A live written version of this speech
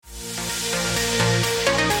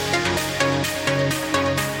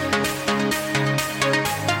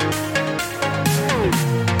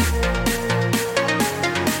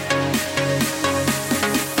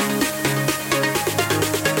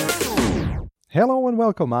Hello and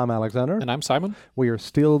welcome. I'm Alexander. And I'm Simon. We are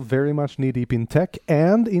still very much knee-deep in tech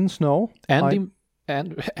and in snow. And in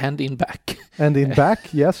back. And in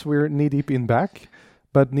back. Yes, we're knee-deep in back.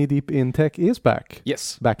 But knee-deep in tech is back.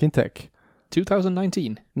 Yes. Back in tech.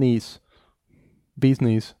 2019. Knees. Bees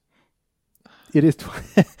knees. It is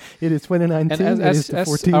it is 2019. And as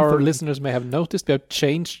the our listeners may have noticed, we have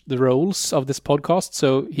changed the roles of this podcast.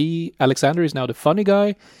 So Alexander is now the funny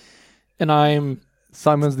guy, and I'm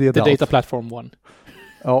Simon's the adult. The data platform one.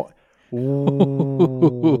 Oh.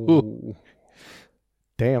 Ooh.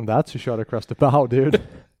 Damn, that's a shot across the bow, dude.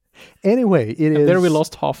 Anyway, it is... There we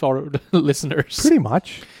lost half our listeners. Pretty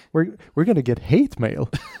much. We're going to get hate mail.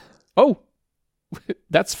 Oh,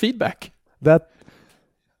 that's feedback. That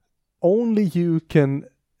only you can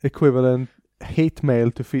equivalent hate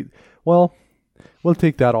mail to feed. Well, we'll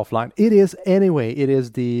take that offline. It is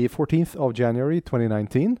the 14th of January,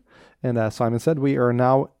 2019. And as Simon said, we are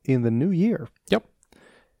now in the new year. Yep.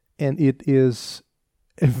 And it is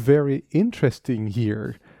a very interesting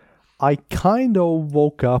year. I kind of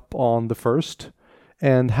woke up on the 1st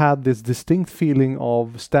and had this distinct feeling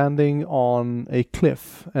of standing on a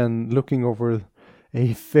cliff and looking over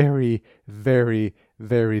a very, very,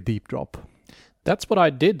 very deep drop. That's what I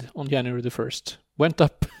did on January the 1st. Went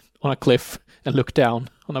up on a cliff and looked down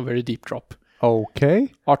on a very deep drop.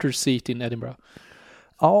 Okay. Arthur's Seat in Edinburgh.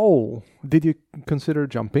 Oh, did you consider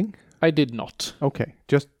jumping? I did not. Okay,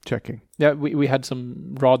 just checking. Yeah, we had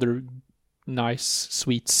some rather nice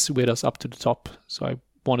sweets with us up to the top, so I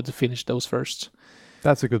wanted to finish those first.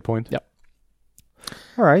 That's a good point. Yeah.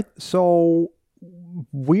 All right, so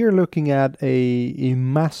we're looking at a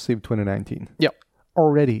massive 2019. Yeah.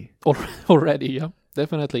 Already, yeah,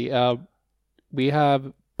 definitely. We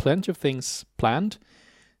have plenty of things planned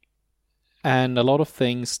and a lot of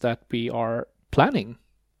things that we are planning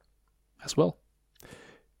as well.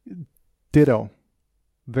 Ditto.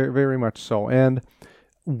 Very, very much so. And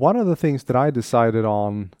one of the things that I decided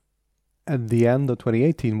on at the end of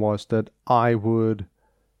 2018 was that I would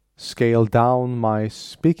scale down my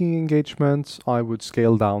speaking engagements. I would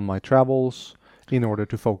scale down my travels in order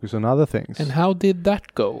to focus on other things. And how did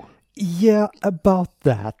that go? Yeah, about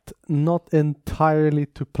that. Not entirely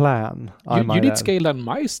to plan. You did scale down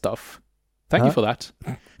my stuff. Thank you for that.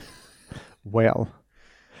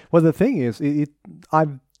 Well, the thing is,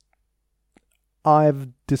 I've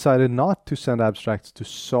decided not to send abstracts to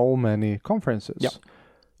so many conferences. Yep.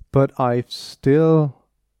 But I'm still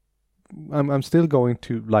going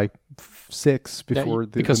to like 6 before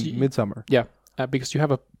midsummer. Yeah, because you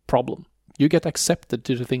have a problem. You get accepted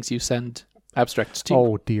to the things you send abstracts to.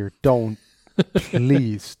 Oh dear, don't.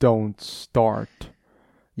 Please don't start.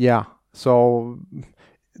 Yeah, so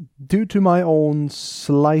due to my own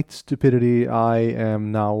slight stupidity, I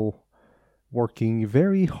am now working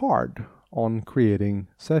very hard on creating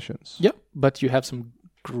sessions. Yeah, but you have some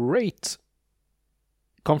great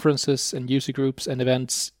conferences and user groups and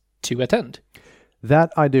events to attend.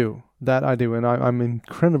 That I do. And I'm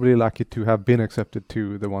incredibly lucky to have been accepted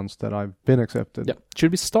to the ones that I've been accepted. Yeah. Should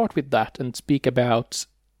we start with that and speak about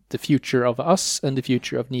the future of us and the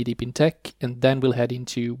future of Knee Deep in Tech, and then we'll head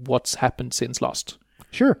into what's happened since last?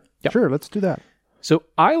 Sure. Yeah. Sure, let's do that. So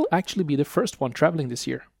I'll actually be the first one traveling this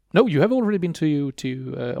year. No, you have already been to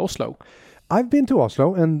Oslo. I've been to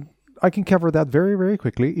Oslo, and I can cover that very, very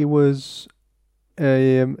quickly. It was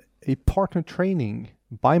a partner training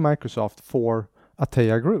by Microsoft for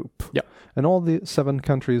Atea Group. Yeah. And all the 7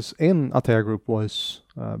 countries in Atea Group was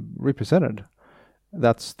represented.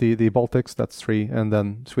 That's the Baltics, that's 3, and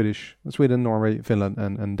then Sweden, Norway, Finland,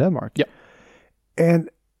 and Denmark. Yeah. And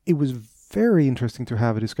it was very interesting to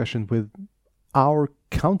have a discussion with our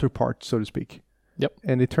counterpart, so to speak. Yep.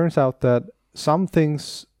 And it turns out that some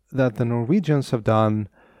things that the Norwegians have done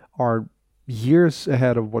are years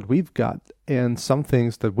ahead of what we've got, and some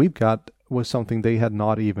things that we've got was something they had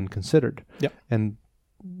not even considered. Yeah. And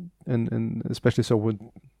especially so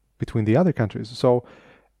between the other countries. So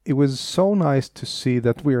it was so nice to see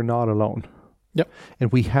that we are not alone. Yep.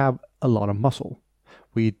 And we have a lot of muscle.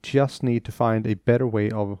 We just need to find a better way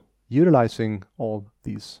of utilizing all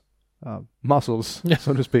these muscles,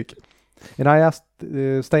 so to speak. And I asked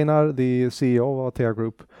Steinar, the CEO of Atea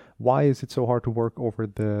Group, why is it so hard to work over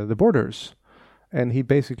the borders? And he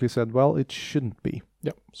basically said, well, it shouldn't be.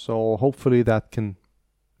 Yep. So hopefully that can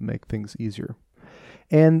make things easier.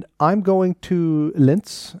 And I'm going to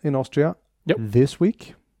Linz in Austria this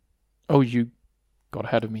week. Oh, you got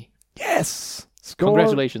ahead of me. Yes! Score.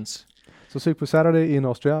 Congratulations. So Super Saturday in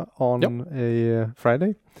Austria on a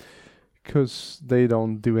Friday, because they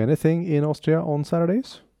don't do anything in Austria on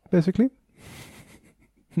Saturdays, basically.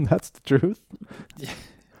 That's the truth. Yeah.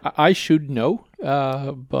 I should know,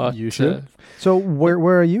 but You should. So where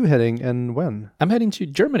are you heading and when? I'm heading to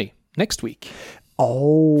Germany next week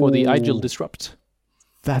Oh, for the Agile Disrupt.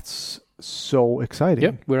 That's so exciting.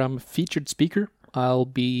 Yeah, where I'm a featured speaker. I'll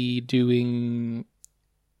be doing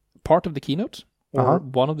part of the keynote, or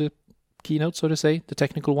one of the keynotes, so to say, the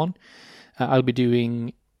technical one. I'll be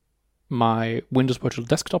doing my Windows Virtual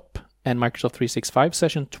Desktop and Microsoft 365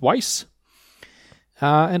 session twice,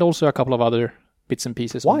 and also a couple of other bits and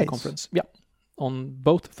pieces on the conference. Yeah, on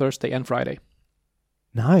both Thursday and Friday.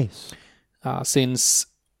 Nice. Since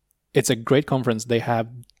it's a great conference, they have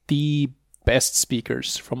the best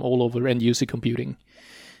speakers from all over end user computing,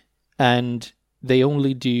 and they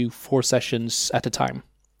only do 4 sessions at a time.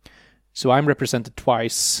 So I'm represented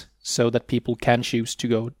twice, so that people can choose to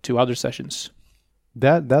go to other sessions.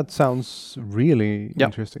 That sounds really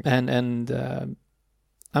interesting. And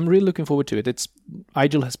I'm really looking forward to it.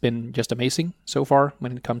 Agile has been just amazing so far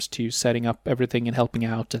when it comes to setting up everything and helping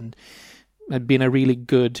out, and been a really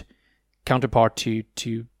good counterpart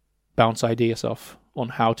to bounce ideas off on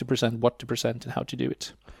how to present, what to present, and how to do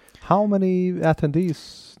it. How many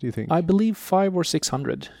attendees do you think? I believe 500 or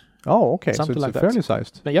 600. Oh, okay. Something so it's like that. fairly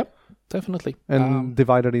sized. But yep, definitely. And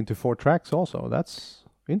divided into 4 tracks also. That's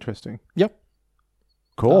interesting. Yep.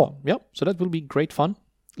 Cool. Yep. So that will be great fun.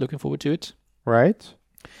 Looking forward to it. Right.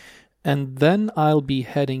 And then I'll be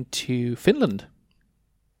heading to Finland.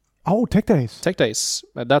 Oh, Tech Days. Tech Days.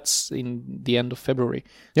 That's in the end of February.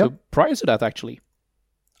 Yep. So prior to that, actually,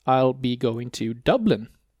 I'll be going to Dublin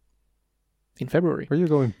in February. Are you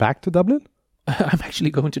going back to Dublin? I'm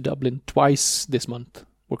actually going to Dublin twice this month,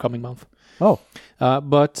 or coming month. Oh.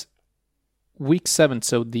 But week 7,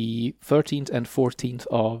 so the 13th and 14th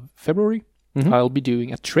of February, I'll be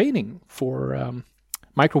doing a training for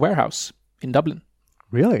Micro Warehouse in Dublin.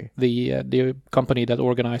 Really? The company that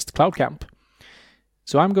organized Cloud Camp.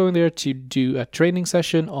 So I'm going there to do a training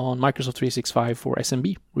session on Microsoft 365 for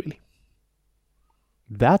SMB, really.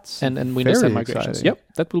 That's and Windows 10 migrations. Exciting.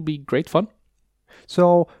 Yep, that will be great fun.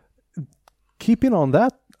 So, keeping on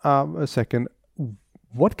that a second,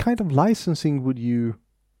 what kind of licensing would you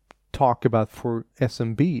talk about for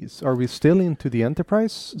SMBs? Are we still into the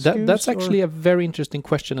enterprise SKUs, That's actually a very interesting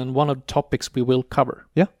question, and one of the topics we will cover.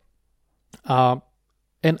 Yeah.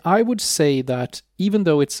 And I would say that even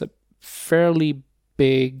though it's a fairly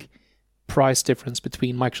big price difference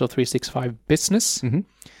between Microsoft 365 Business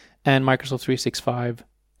and Microsoft 365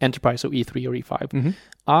 Enterprise, or E3 or E5,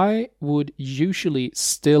 I would usually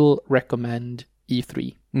still recommend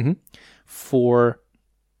E3 for,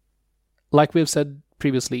 like we've said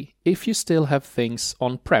previously, if you still have things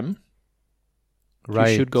on-prem, you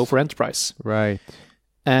should go for Enterprise. Right.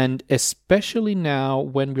 And especially now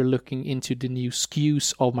when we're looking into the new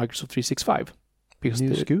SKUs of Microsoft 365. Because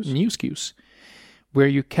new SKUs, where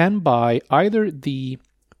you can buy either the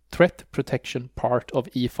threat protection part of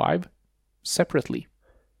E5 separately,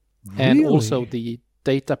 and also the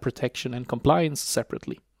data protection and compliance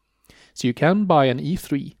separately. So you can buy an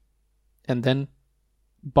E3 and then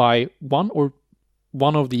buy one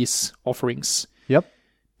of these offerings. Yep.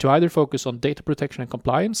 To either focus on data protection and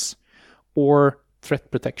compliance or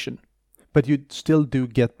threat protection. But you still do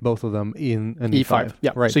get both of them in an E5.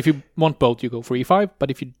 Yeah. Right. So if you want both, you go for E5.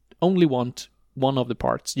 But if you only want one of the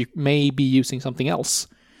parts, you may be using something else.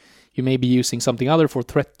 You may be using something other for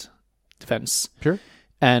threat defense. Sure.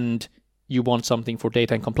 And you want something for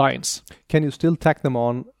data and compliance. Can you still tack them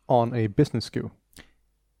on a business SKU?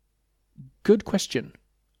 Good question.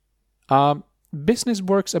 Business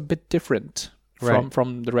works a bit different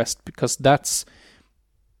from the rest, because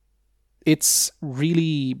it's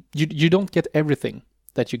really, you don't get everything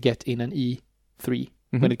that you get in an E3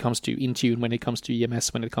 when it comes to Intune, when it comes to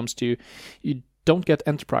EMS, when it comes to, you don't get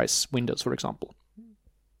enterprise Windows, for example.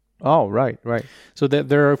 Oh, right. So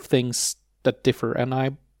there are things that differ, and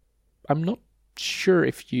I'm not sure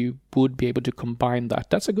if you would be able to combine that.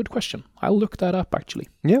 That's a good question. I'll look that up, actually.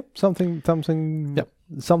 Yeah, something to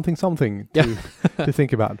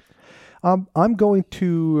think about. I'm going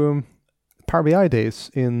to Power BI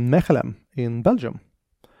Days in Mechelen in Belgium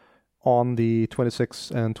on the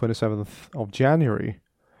 26th and 27th of January.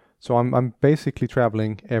 So I'm basically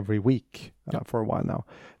traveling every week for a while now.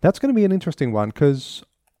 That's going to be an interesting one, because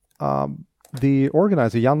the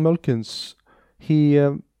organizer, Jan Mulkens,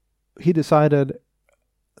 he decided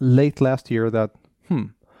late last year that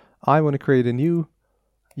I want to create a new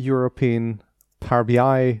European Power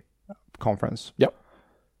BI conference. Yep.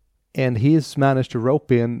 And he's managed to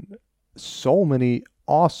rope in so many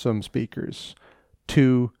awesome speakers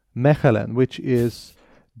to Mechelen, which is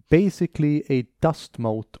basically a dust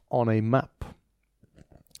mote on a map.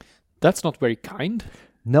 That's not very kind.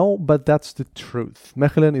 No, but that's the truth.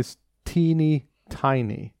 Mechelen is teeny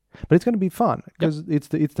tiny, but it's going to be fun because it's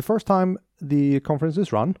the first time the conference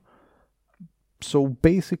is run. So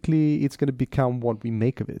basically, it's going to become what we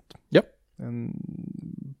make of it. Yep.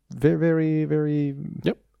 And very, very, very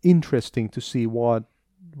interesting to see what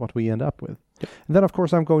we end up with. Yep. And then, of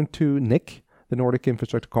course, I'm going to NIC, the Nordic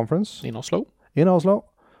Infrastructure Conference. In Oslo,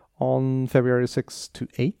 on February 6th to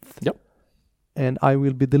 8th. Yep. And I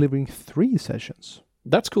will be delivering 3 sessions.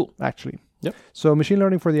 That's cool. Actually. Yep. So machine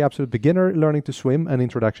learning for the absolute beginner, learning to swim, and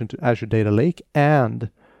introduction to Azure Data Lake, and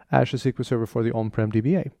Azure SQL Server for the on-prem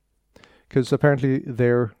DBA. Because apparently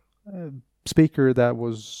their speaker that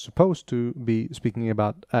was supposed to be speaking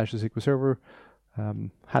about Azure SQL Server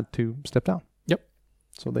had to step down. Yep.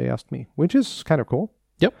 So they asked me, which is kind of cool.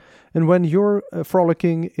 Yep. And when you're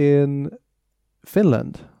frolicking in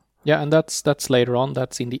Finland... Yeah, and that's later on.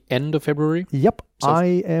 That's in the end of February. Yep. So I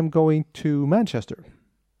am going to Manchester.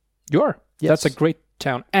 You are? Yes. That's a great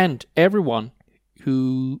town. And everyone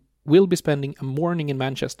who will be spending a morning in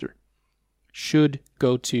Manchester should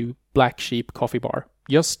go to Black Sheep Coffee Bar,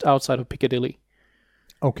 just outside of Piccadilly.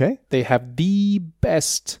 Okay. They have the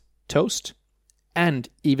best toast, and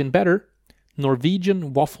even better,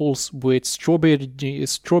 Norwegian waffles with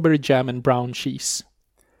strawberry jam and brown cheese.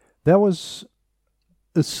 That was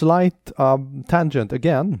a slight tangent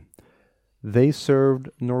again. They served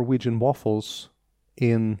Norwegian waffles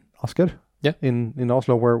in Asker. Yeah. In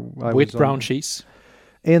Oslo, where I with was brown cheese.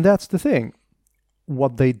 And that's the thing.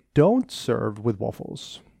 What they don't serve with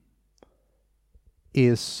waffles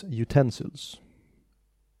is utensils.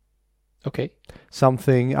 Okay.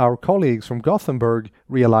 Something our colleagues from Gothenburg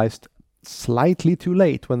realized slightly too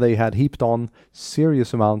late when they had heaped on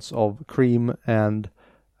serious amounts of cream and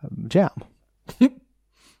jam.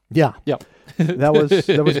 Yeah. that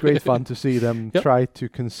was great fun to see them try to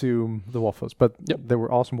consume the waffles, but they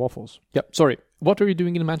were awesome waffles. Yep. Sorry. What are you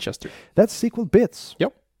doing in Manchester? That's SQL Bits.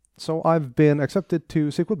 Yep. So I've been accepted to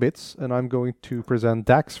SQL Bits, and I'm going to present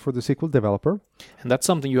DAX for the SQL developer. And that's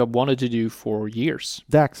something you have wanted to do for years.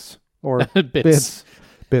 DAX or Bits.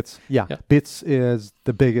 Bits. Yeah. Bits is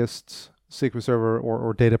the biggest SQL Server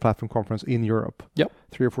or data platform conference in Europe. Yep.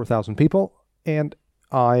 3,000 or 4,000 people, and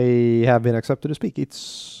I have been accepted to speak.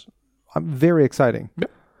 I'm very exciting.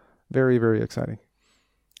 Yep. Very, very exciting.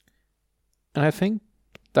 And I think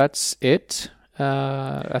that's it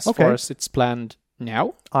as far as it's planned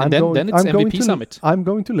now. And then it's MVP Summit. I'm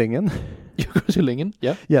going to Lingen. You go to Lingen,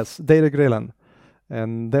 yeah? Yes, Data Grillen.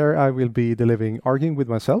 And there I will be delivering Arguing with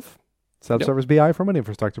Myself, Self-Service BI from an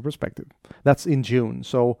infrastructure perspective. That's in June.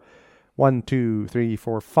 So 1, 2, 3,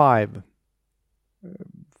 4, 5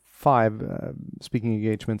 speaking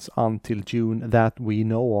engagements until June that we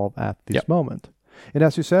know of at this moment. And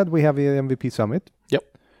as you said, we have the MVP Summit. Yep.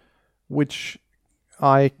 Which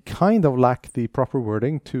I kind of lack the proper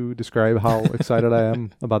wording to describe how excited I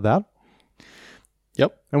am about that.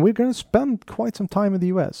 Yep. And we're going to spend quite some time in the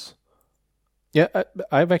US. Yeah,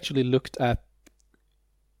 I've actually looked at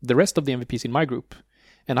the rest of the MVPs in my group,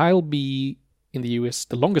 and I'll be in the US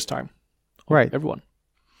the longest time. Right. Everyone.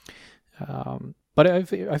 But I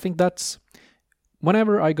think that's...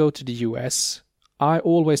 Whenever I go to the US, I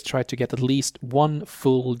always try to get at least 1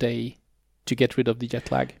 full day to get rid of the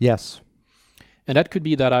jet lag. Yes. And that could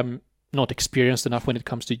be that I'm not experienced enough when it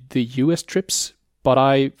comes to the US trips, but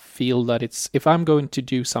I feel that if I'm going to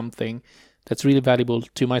do something that's really valuable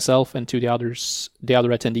to myself and to the other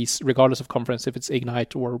attendees, regardless of conference, if it's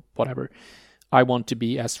Ignite or whatever, I want to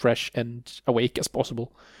be as fresh and awake as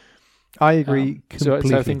possible. I agree completely.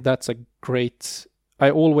 So I think that's a great... I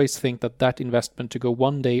always think that investment to go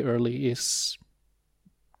 1 day early is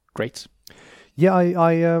great. Yeah,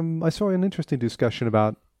 I saw an interesting discussion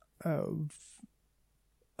about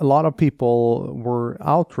a lot of people were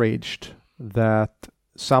outraged that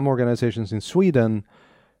some organizations in Sweden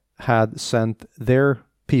had sent their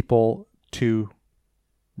people to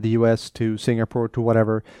the US, to Singapore, to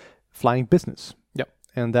whatever, flying business. Yeah.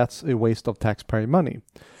 And that's a waste of taxpayer money.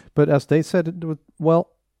 But as they said, well,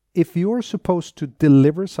 if you're supposed to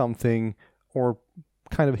deliver something or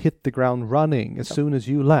kind of hit the ground running as soon as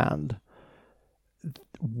you land,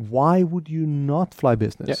 why would you not fly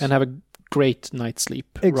business? Yeah, and have a great night's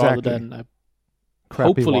sleep exactly. rather than a crappy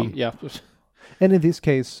hopefully one. Yeah. And in this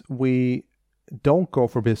case, we don't go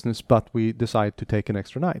for business, but we decide to take an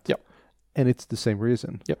extra night. Yep. And it's the same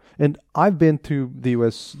reason. Yep. And I've been to the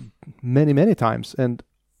US many, many times, and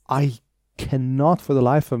I cannot for the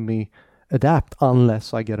life of me adapt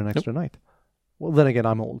unless I get an extra night. Well, then again,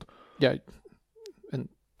 I'm old. Yeah. And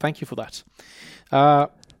thank you for that.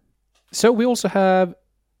 So we also have,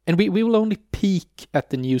 and we will only peek at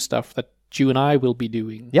the new stuff that you and I will be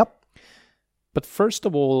doing. Yep. But first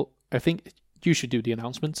of all, I think you should do the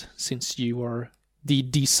announcement since you are the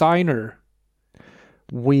designer.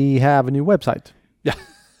 We have a new website. Yeah.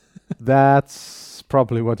 That's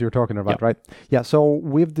probably what you're talking about, Yeah. right? Yeah, so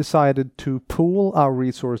we've decided to pool our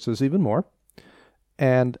resources even more.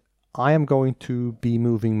 And I am going to be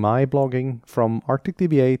moving my blogging from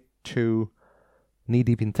ArcticDBA to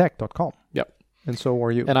kneedeepintech.com. Yep. And so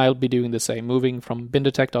are you. And I'll be doing the same, moving from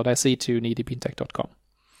bindertech.se to kneedeepintech.com.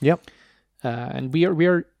 Yep. And we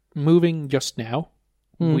are moving just now.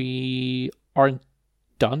 We aren't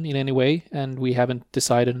done in any way, and we haven't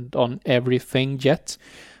decided on everything yet.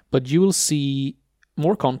 But you will see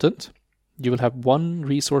more content. You will have one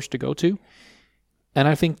resource to go to. And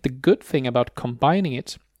I think the good thing about combining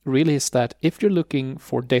it really is that if you're looking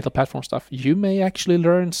for data platform stuff, you may actually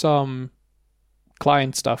learn some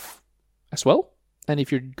client stuff as well. And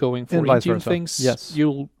if you're going for Intune things, yes,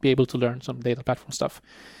 you'll be able to learn some data platform stuff,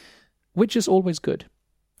 which is always good.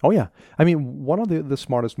 Oh, yeah. I mean, one of the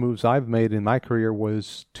smartest moves I've made in my career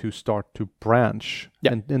was to start to branch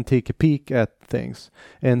and take a peek at things.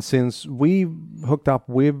 And since we hooked up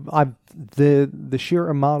with the sheer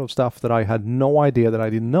amount of stuff that I had no idea that I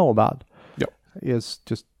didn't know about is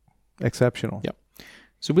just exceptional. Yeah.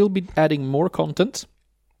 So we'll be adding more content.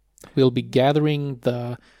 We'll be gathering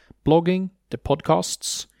the blogging, the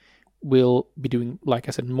podcasts. We'll be doing, like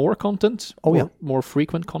I said, more content. More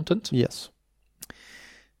frequent content. Yes.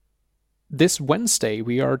 This Wednesday,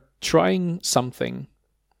 we are trying something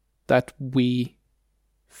that we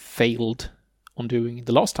failed on doing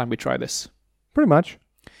the last time we tried this. Pretty much.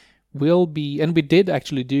 And we did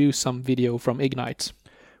actually do some video from Ignite.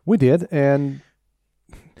 We did, and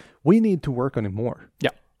we need to work on it more.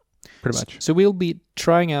 Yeah. Pretty much. So we'll be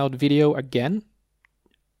trying out video again,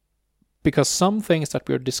 because some things that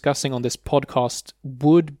we're discussing on this podcast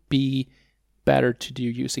would be better to do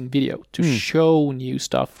using video, to show new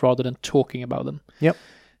stuff rather than talking about them. Yep.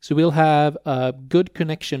 So we'll have a good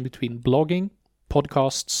connection between blogging,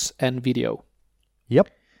 podcasts, and video. Yep.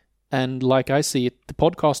 And like I see it, the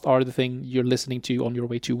podcasts are the thing you're listening to on your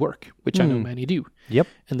way to work, which I know many do. Yep.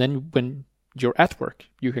 And then when you're at work,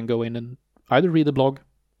 you can go in and either read a blog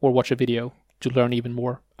or watch a video to learn even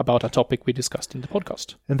more about a topic we discussed in the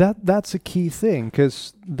podcast. And that's a key thing,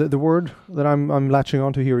 because the word that I'm latching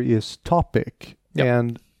onto here is topic. Yep.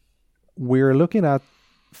 And we're looking at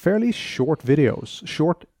fairly short videos,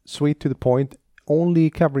 short, sweet, to the point, only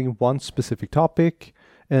covering one specific topic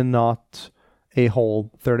and not a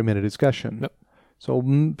whole 30-minute discussion. Yep. So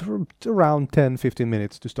around 10-15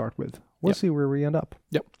 minutes to start with. We'll see where we end up.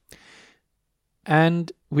 Yep.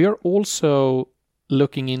 And we are also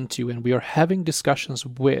looking into, and we are having discussions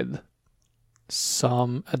with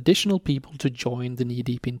some additional people to join the Knee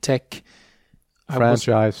Deep in Tech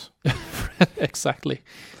franchise. Exactly.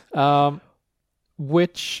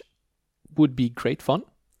 Which would be great fun.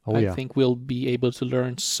 I think we'll be able to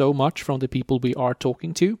learn so much from the people we are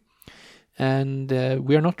talking to. And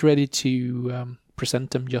we are not ready to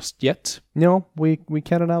present them just yet. No, we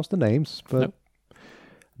can't announce the names, but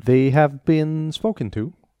they have been spoken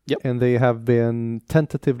to. Yep. And they have been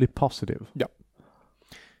tentatively positive. Yep.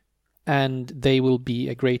 And they will be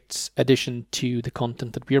a great addition to the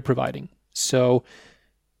content that we are providing. So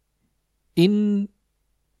in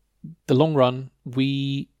the long run,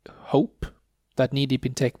 we hope that Knee Deep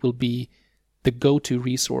in Tech will be the go-to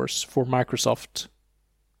resource for Microsoft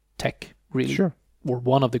tech, really. Sure. Or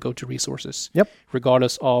one of the go-to resources. Yep.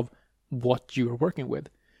 Regardless of what you are working with.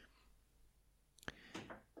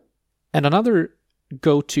 And another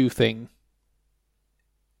go-to thing,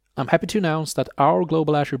 I'm happy to announce that our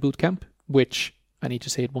Global Azure Bootcamp, which, I need to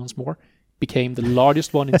say it once more, became the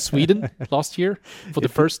largest one in Sweden last year. For the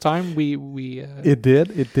first time, It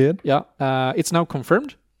did. Yeah. It's now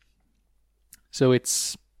confirmed. So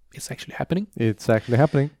it's actually happening. It's actually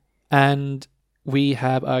happening. And we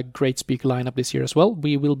have a great speaker lineup this year as well.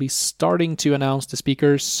 We will be starting to announce the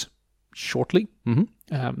speakers shortly.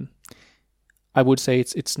 Mm-hmm. I would say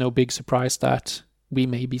it's no big surprise that we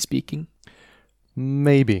may be speaking.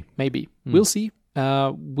 Maybe. We'll see.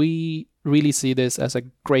 We really see this as a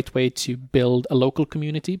great way to build a local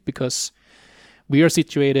community, because we are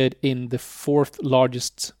situated in the 4th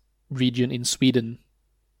largest region in Sweden,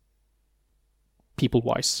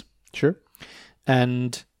 people-wise. Sure.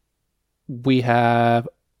 And we have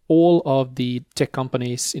all of the tech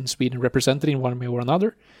companies in Sweden represented in one way or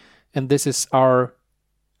another. And this is our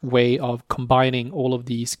way of combining all of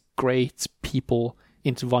these great people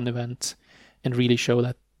into one event and really show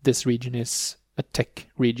that this region is a tech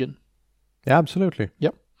region. Yeah, absolutely.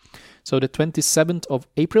 Yep. So the 27th of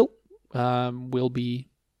April, we'll be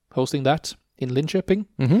hosting that in Linköping.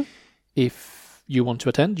 Mm-hmm. If you want to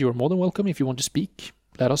attend, you're more than welcome. If you want to speak,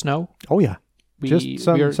 let us know. Oh, yeah. Just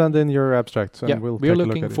send in your abstracts and we'll take a look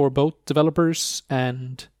at it. We're looking for both developers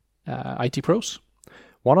and IT pros.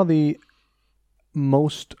 One of the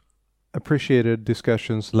most appreciated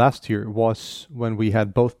discussions last year was when we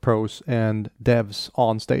had both pros and devs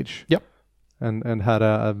on stage. Yep. And had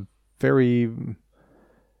a very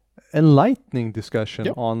enlightening discussion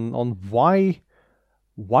on why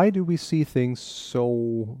do we see things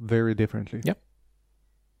so very differently. Yep.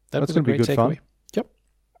 That's going to be good takeaway. Fun. Yep.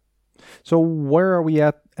 So where are we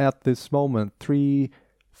at this moment? 5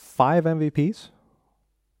 MVPs?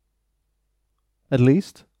 At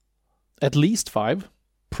least? At least 5.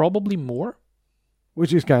 Probably more.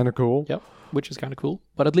 Which is kind of cool. Yep, which is kind of cool.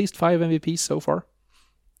 But at least 5 MVPs so far.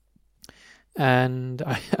 And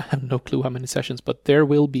I have no clue how many sessions, but there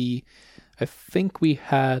will be, I think we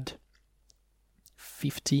had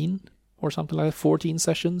 15 or something like that, 14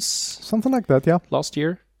 sessions. Something like that, yeah. Last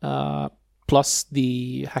year, plus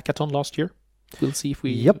the hackathon last year. We'll see if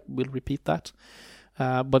we will repeat that.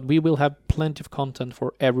 But we will have plenty of content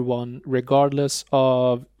for everyone, regardless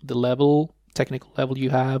of the technical level you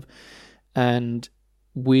have. And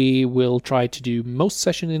we will try to do most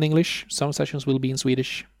sessions in English. Some sessions will be in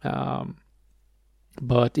Swedish.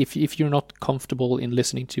 But if you're not comfortable in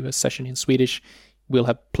listening to a session in Swedish, we'll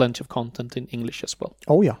have plenty of content in English as well.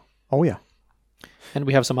 Oh, yeah. Oh, yeah. And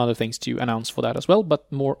we have some other things to announce for that as well, but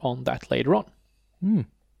more on that later on.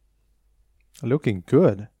 Looking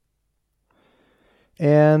good.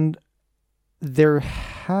 And there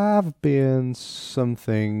have been some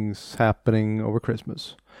things happening over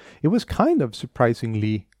Christmas. It was kind of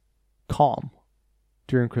surprisingly calm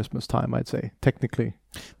during Christmas time, I'd say, technically.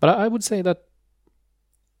 But I would say that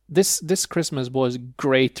this Christmas was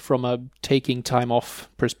great from a taking time off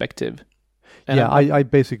perspective. And yeah, I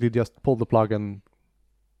basically just pulled the plug and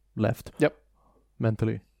left. Yep.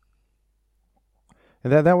 Mentally.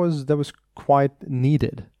 And that was quite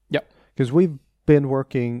needed. Yep. Because we've been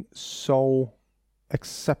working so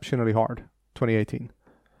exceptionally hard 2018.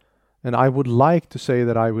 And I would like to say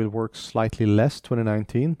that I will work slightly less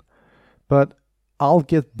 2019, but I'll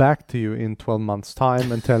get back to you in 12 months'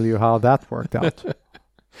 time and tell you how that worked out.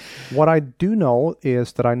 What I do know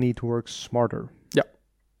is that I need to work smarter. Yep.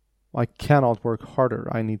 I cannot work harder.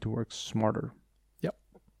 I need to work smarter. Yep.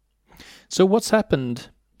 So what's happened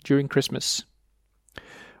during Christmas?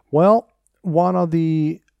 Well, one of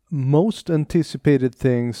the most anticipated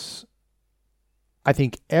things I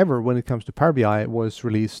think ever when it comes to Power BI was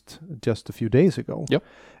released just a few days ago. Yep.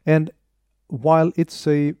 And while it's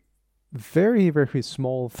a very, very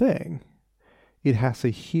small thing, it has a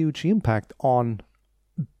huge impact on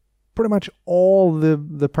pretty much all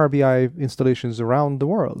the Power BI installations around the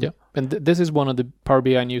world. Yeah, and this is one of the Power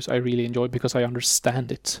BI news I really enjoy because I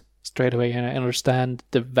understand it straight away and I understand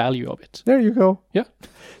the value of it. There you go. Yeah.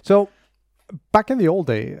 So back in the old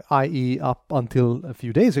day, i.e. up until a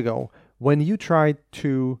few days ago, when you tried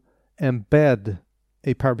to embed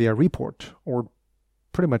a Power BI report or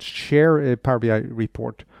pretty much share a Power BI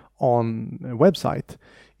report on a website,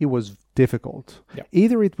 it was difficult. Yep.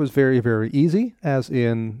 Either it was very, very easy, as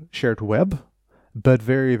in share to web, but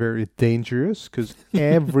very, very dangerous because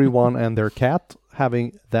everyone and their cat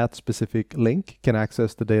having that specific link can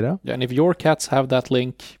access the data. Yeah, and if your cats have that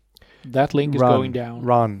link is going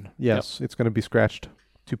down. Yes, It's going to be scratched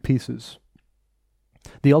to pieces.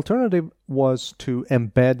 The alternative was to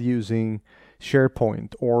embed using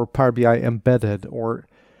SharePoint or Power BI embedded or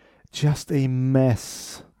just a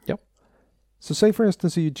mess. So say, for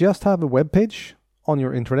instance, you just have a web page on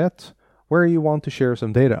your intranet where you want to share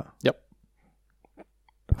some data. Yep.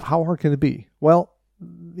 How hard can it be? Well,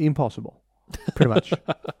 impossible, pretty much.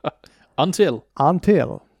 Until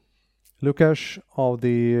Lukas of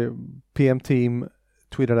the PM team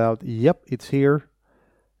tweeted out, yep, it's here.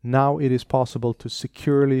 Now it is possible to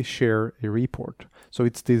securely share a report. So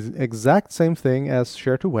it's the exact same thing as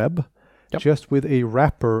share to web, just with a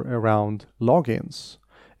wrapper around logins.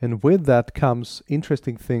 And with that comes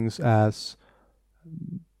interesting things as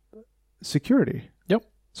security. Yep.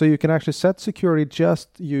 So you can actually set security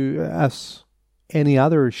just as any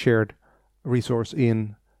other shared resource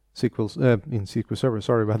in SQL Server.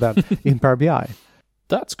 Sorry about that. In Power BI.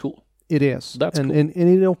 That's cool. It is. That's cool. And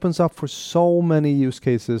it opens up for so many use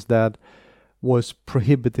cases that was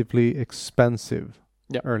prohibitively expensive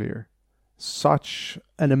earlier. Such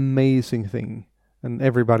an amazing thing. And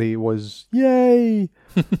everybody was, yay,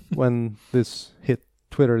 when this hit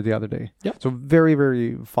Twitter the other day. Yeah. So very,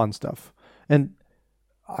 very fun stuff. And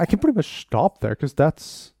I can pretty much stop there because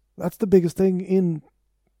that's the biggest thing in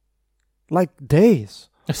like days.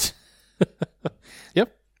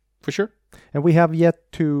 Yep, for sure. And we have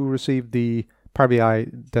yet to receive the Power BI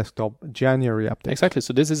Desktop January update. Exactly.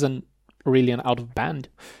 So this is really an out-of-band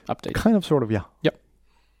update. Kind of, sort of, yeah. Yep.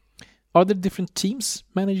 Are there different teams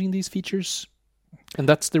managing these features? And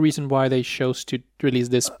that's the reason why they chose to release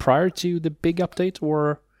this prior to the big update,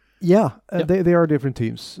 or? Yeah, Yep. they are different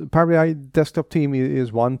teams. Power BI Desktop team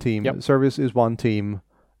is one team. Yep. Service is one team,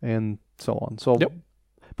 and so on. So, Yep.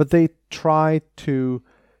 but they try to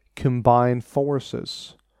combine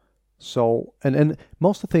forces. So, and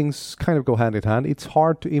most of the things kind of go hand in hand. It's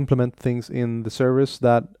hard to implement things in the service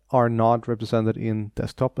that are not represented in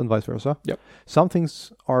desktop and vice versa. Yep. Some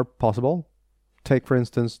things are possible. Take, for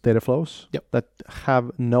instance, data flows that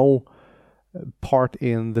have no part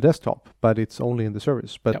in the desktop, but it's only in the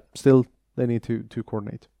service. But still, they need to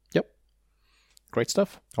coordinate. Yep. Great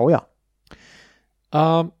stuff. Oh, yeah.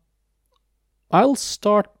 I'll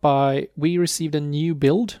start by, we received a new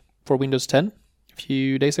build for Windows 10 a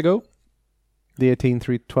few days ago. The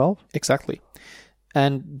 18.3.12? Exactly.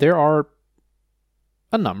 And there are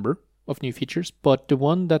a number of new features, but the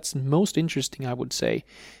one that's most interesting, I would say,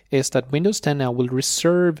 is that Windows 10 now will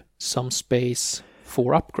reserve some space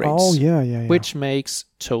for upgrades. Oh, yeah. Which makes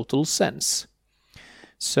total sense.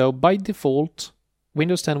 So by default,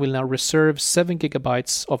 Windows 10 will now reserve 7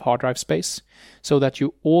 gigabytes of hard drive space so that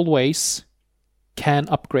you always can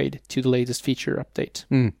upgrade to the latest feature update.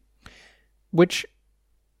 Which,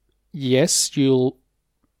 yes, you'll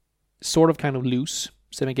sort of kind of lose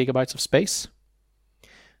 7 gigabytes of space,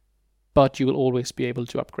 but you will always be able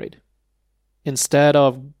to upgrade. Instead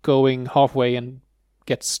of going halfway and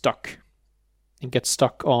get stuck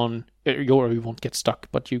on, or you won't get stuck,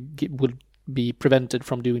 but you will be prevented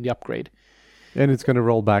from doing the upgrade. And it's going to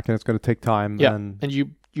roll back and it's going to take time. Yeah, and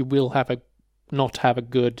you will not have a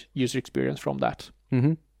good user experience from that.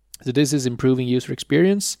 Mm-hmm. So this is improving user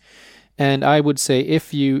experience. And I would say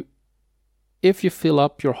if you fill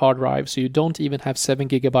up your hard drive so you don't even have 7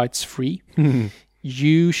 gigabytes free,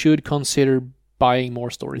 you should consider buying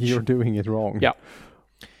more storage. You're doing it wrong. Yeah.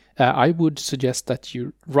 I would suggest that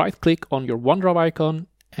you right-click on your OneDrive icon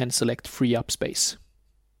and select Free Up Space.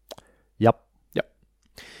 Yep.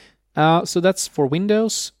 So that's for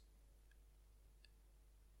Windows.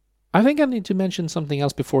 I think I need to mention something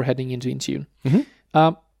else before heading into Intune.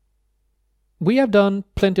 Mm-hmm. We have done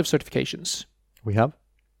plenty of certifications. We have.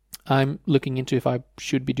 I'm looking into if I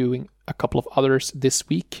should be doing a couple of others this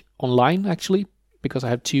week online, actually, because I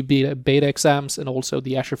have 2 beta exams and also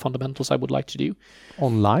the Azure Fundamentals I would like to do.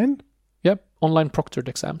 Online? Yep, online proctored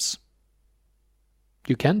exams.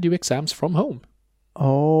 You can do exams from home.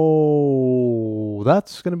 Oh,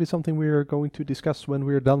 that's going to be something we're going to discuss when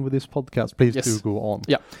we're done with this podcast. Please do go on.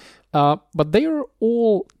 Yeah, but they are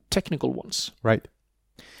all technical ones. Right.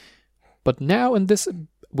 But now, and this,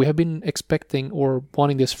 we have been expecting or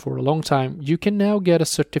wanting this for a long time, you can now get a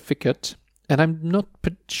certificate, and I'm not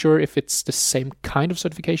sure if it's the same kind of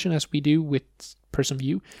certification as we do with Person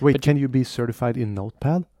View. Wait, can you be certified in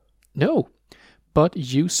Notepad? No, but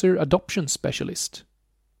User Adoption Specialist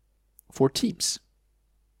for Teams.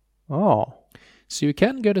 Oh. So you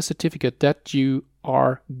can get a certificate that you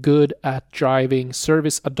are good at driving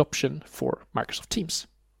service adoption for Microsoft Teams.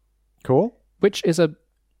 Cool. Which is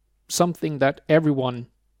something that everyone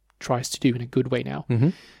tries to do in a good way now. Mm-hmm.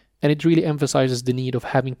 And it really emphasizes the need of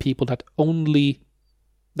having people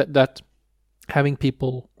having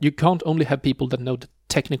people, you can't only have people that know the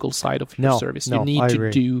technical side of your service. You need to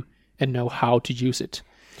do and know how to use it.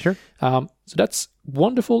 Sure. So that's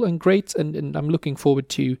wonderful and great, and I'm looking forward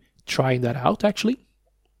to trying that out, actually.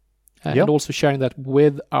 And also sharing that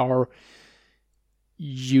with our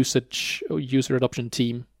user adoption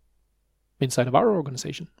team inside of our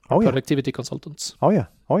organization. Productivity consultants. Oh, yeah.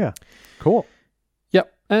 Cool. Yeah.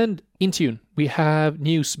 And Intune, we have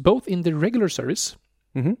news both in the regular service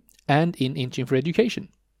and in Intune for Education.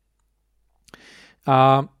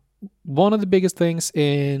 One of the biggest things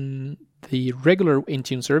in the regular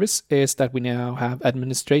Intune service is that we now have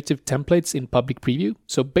administrative templates in public preview.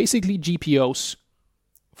 So basically GPOs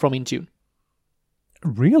from Intune.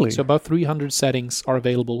 Really? So about 300 settings are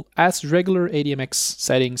available as regular ADMX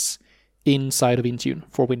settings inside of Intune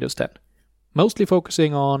for Windows 10. Mostly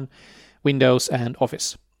focusing on Windows and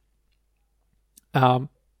Office.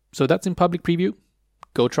 So that's in public preview.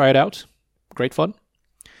 Go try it out. Great fun.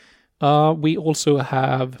 We also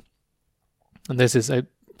have, and this is a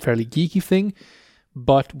fairly geeky thing,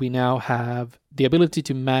 but we now have the ability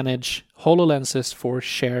to manage HoloLenses for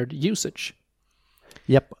shared usage.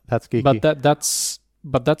 Yep, that's geeky.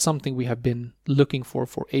 But that's something we have been looking for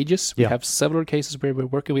ages. We have several cases where we're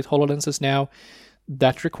working with HoloLenses now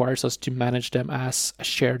that requires us to manage them as a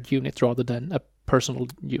shared unit rather than a personal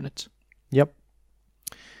unit. Yep.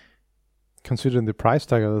 Considering the price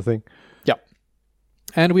tag of the thing. Yeah.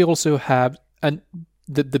 And we also have, and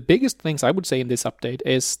the biggest things I would say in this update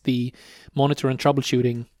is the monitor and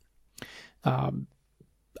troubleshooting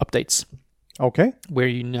updates. Okay. Where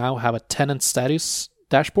you now have a tenant status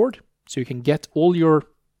dashboard. So you can get all your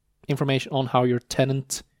information on how your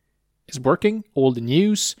tenant is working, all the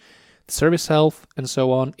news, the service health, and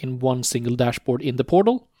so on in one single dashboard in the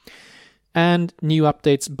portal. And new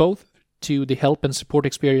updates both to the help and support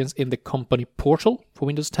experience in the company portal for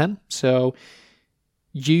Windows 10. So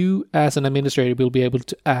you as an administrator will be able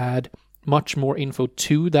to add much more info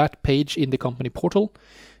to that page in the company portal.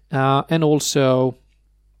 And also,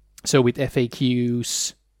 so with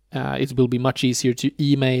FAQs, it will be much easier to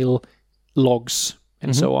email logs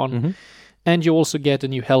and so on. Mm-hmm. And you also get a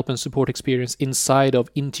new help and support experience inside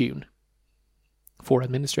of Intune for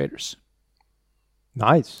administrators.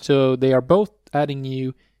 Nice. So they are both adding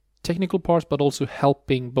new technical parts, but also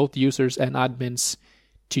helping both users and admins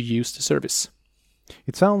to use the service.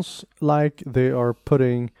 It sounds like they are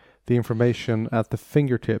putting the information at the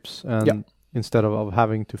fingertips and instead of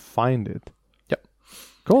having to find it. Yep.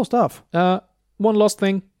 Cool stuff. One last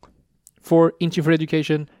thing for Intune for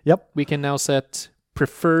Education. Yep. We can now set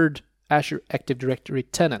preferred Azure Active Directory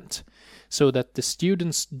tenant so that the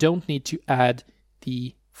students don't need to add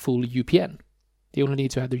the full UPN. They only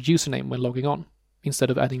need to add their username when logging on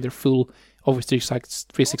instead of adding their full Office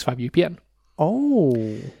 365 UPN.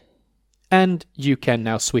 Oh. And you can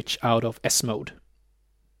now switch out of S mode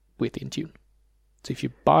with Intune. So if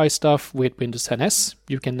you buy stuff with Windows 10S,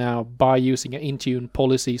 you can now, by using an Intune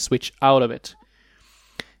policy, switch out of it.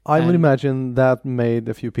 I would imagine that made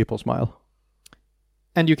a few people smile.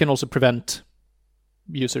 And you can also prevent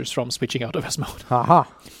users from switching out of S mode. Haha.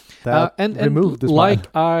 And removed this like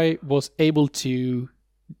I was able to,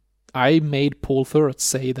 I made Paul Thurrott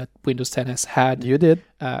say that Windows 10S had you did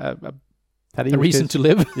a reason to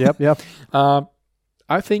live. Yep.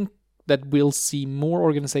 I think that we'll see more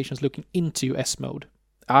organizations looking into S mode.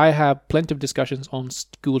 I have plenty of discussions on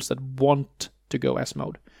schools that want to go S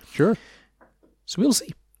mode. Sure. So we'll see.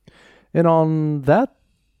 And on that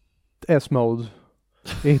S mode,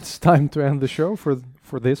 it's time to end the show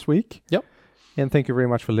for this week. Yep. And thank you very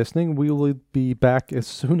much for listening. We will be back as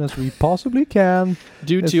soon as we possibly can.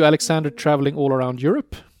 Due to Alexander traveling all around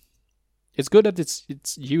Europe. It's good that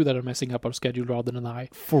it's you that are messing up our schedule rather than I.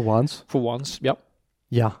 For once. Yep.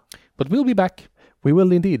 Yeah. But we'll be back. We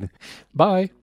will indeed. Bye.